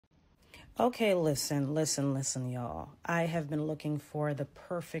Okay, listen, y'all. I have been looking for the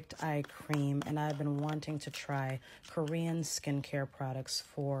perfect eye cream, and I've been wanting to try Korean skincare products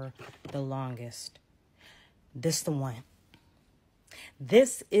for the longest. This the one.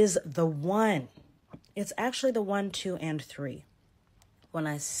 This is the one. It's actually the 1, 2, and 3. When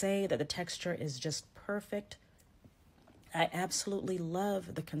I say that the texture is just perfect, I absolutely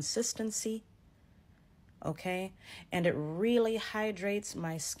love the consistency. Okay, and it really hydrates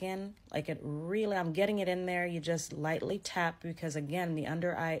my skin. Like I'm getting it in there. You just lightly tap because again, the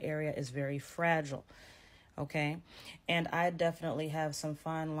under eye area is very fragile. Okay, and I definitely have some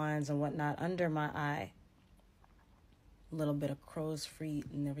fine lines and whatnot under my eye. A little bit of crow's feet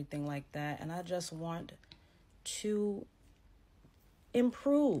and everything like that. And I just want to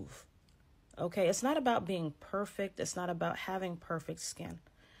improve. Okay, it's not about being perfect. It's not about having perfect skin.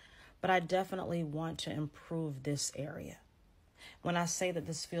 But I definitely want to improve this area. When I say that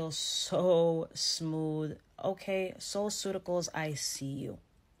this feels so smooth, okay, Seoul Ceuticals, I see you.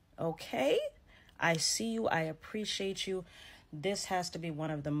 Okay? I see you. I appreciate you. This has to be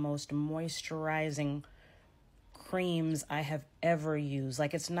one of the most moisturizing creams I have ever used.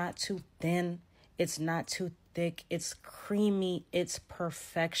 Like, it's not too thin. It's not too thick. It's creamy. It's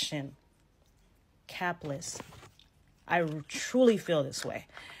perfection. Capless. I truly feel this way.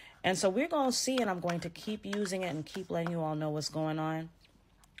 And so we're going to see, and I'm going to keep using it and keep letting you all know what's going on.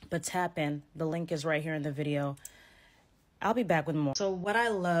 But tap in. The link is right here in the video. I'll be back with more. So what I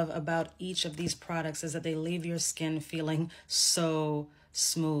love about each of these products is that they leave your skin feeling so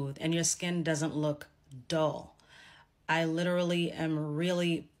smooth and your skin doesn't look dull. I literally am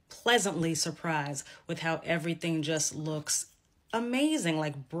really pleasantly surprised with how everything just looks amazing,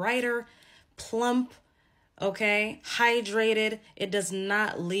 like brighter, plump, okay, hydrated. It does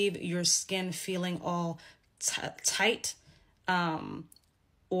not leave your skin feeling all tight.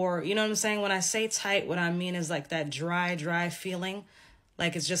 Or, you know what I'm saying? When I say tight, what I mean is like that dry feeling.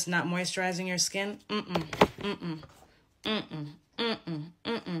 Like it's just not moisturizing your skin.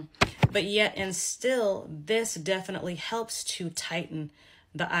 But yet and still, this definitely helps to tighten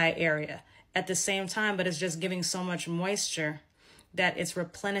the eye area at the same time, but it's just giving so much moisture that it's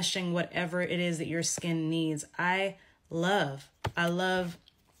replenishing whatever it is that your skin needs. I love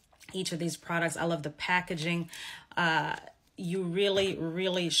each of these products. I love the packaging. You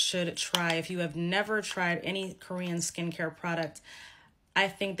really should try. If you have never tried any Korean skincare product, I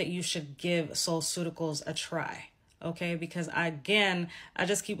think that you should give Seoul Ceuticals a try. Okay, because I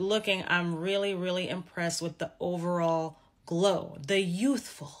just keep looking. I'm really impressed with the overall glow, the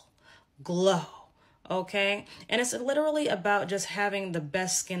youthful glow. Okay, and it's literally about just having the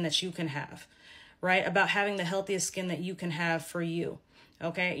best skin that you can have, right? About having the healthiest skin that you can have for you.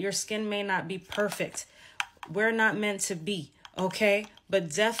 Okay, your skin may not be perfect. We're not meant to be, okay?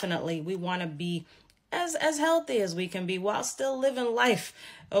 But definitely we want to be as healthy as we can be while still living life,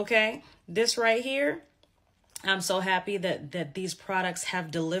 okay? This right here, I'm so happy that these products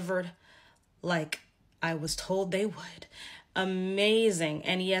have delivered like I was told they would. Amazing.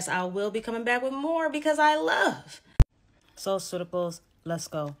 And yes, I will be coming back with more because I love Seoul Ceuticals. Let's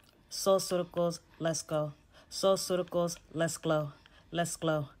go. Seoul Ceuticals. Let's go. Seoul Ceuticals. Let's glow. Let's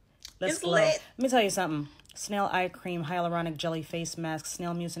glow. Let's glow. Let me tell you something. Snail eye cream, hyaluronic jelly face mask,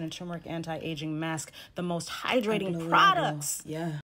 snail mucin and turmeric anti-aging mask, the most hydrating products. Yeah.